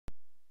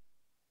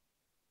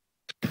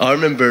I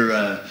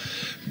remember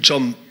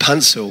John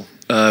Paintsil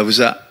was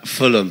at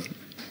Fulham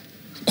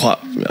quite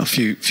a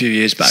few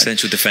years back.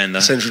 Central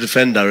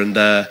defender. And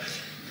I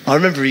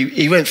remember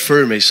he went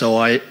through me, so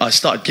I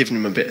started giving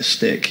him a bit of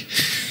stick,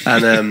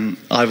 and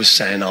I was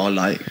saying,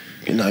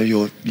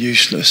 you're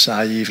useless, how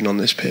are you even on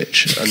this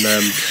pitch?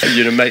 And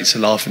your mates are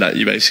laughing at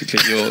you, basically.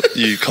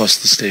 You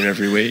cost this team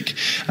every week.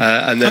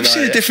 And then I've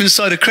seen a different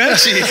side of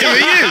Crouchy. Who are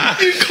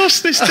you? You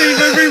cost this team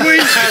every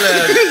week.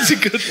 It's a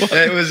good one.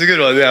 It was a good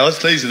one, yeah, I was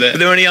pleased with it. Were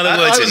there any other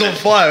words I was on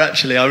fire,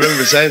 actually. I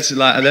remember saying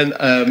something and then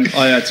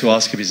I had to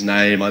ask him his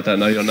name. I don't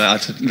know your name. I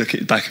had to look at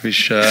the back of his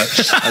shirt.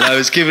 And I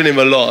was giving him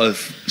a lot of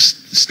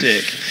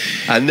stick.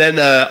 And then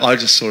I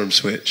just saw him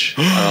switch.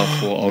 And I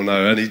thought, oh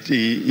no. And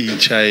he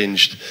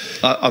changed.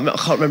 I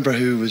can't remember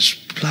who was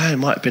playing. It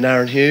might have been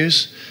Aaron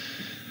Hughes.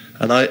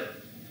 And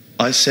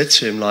I said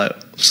to him,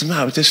 what's the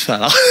matter with this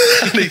fella?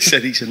 And he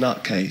said, he's a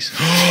nutcase.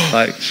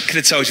 Could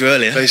have told you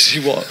earlier.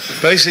 Basically,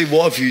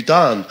 what have you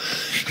done?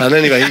 And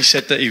anyway, he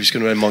said that he was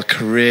going to end my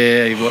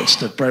career. He wants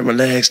to break my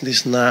legs and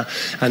this and that.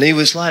 And he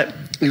was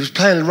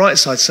playing the right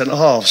side centre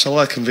half, so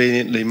I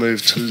conveniently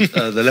moved to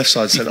the left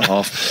side centre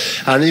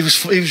half. And he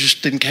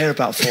just didn't care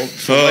about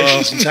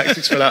formations and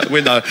tactics, fell out the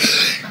window.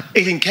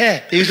 He didn't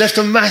care. He was left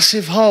a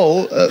massive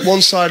hole at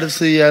one side of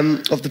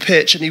the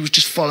pitch, and he was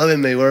just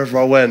following me wherever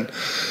I went.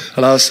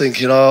 And I was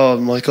thinking, oh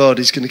my God,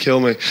 he's going to kill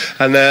me.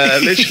 And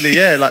literally,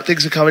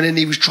 things were coming in.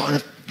 He was trying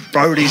to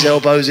throw these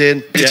elbows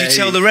in. Did you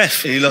tell the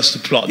ref? He lost the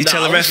plot. You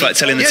tell the ref like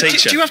telling the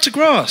teacher? Do you have to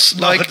grass?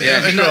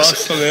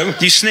 Grass on him.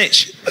 You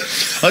snitch?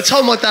 I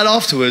told my dad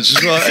afterwards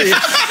as well.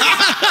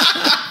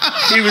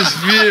 He was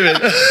fuming.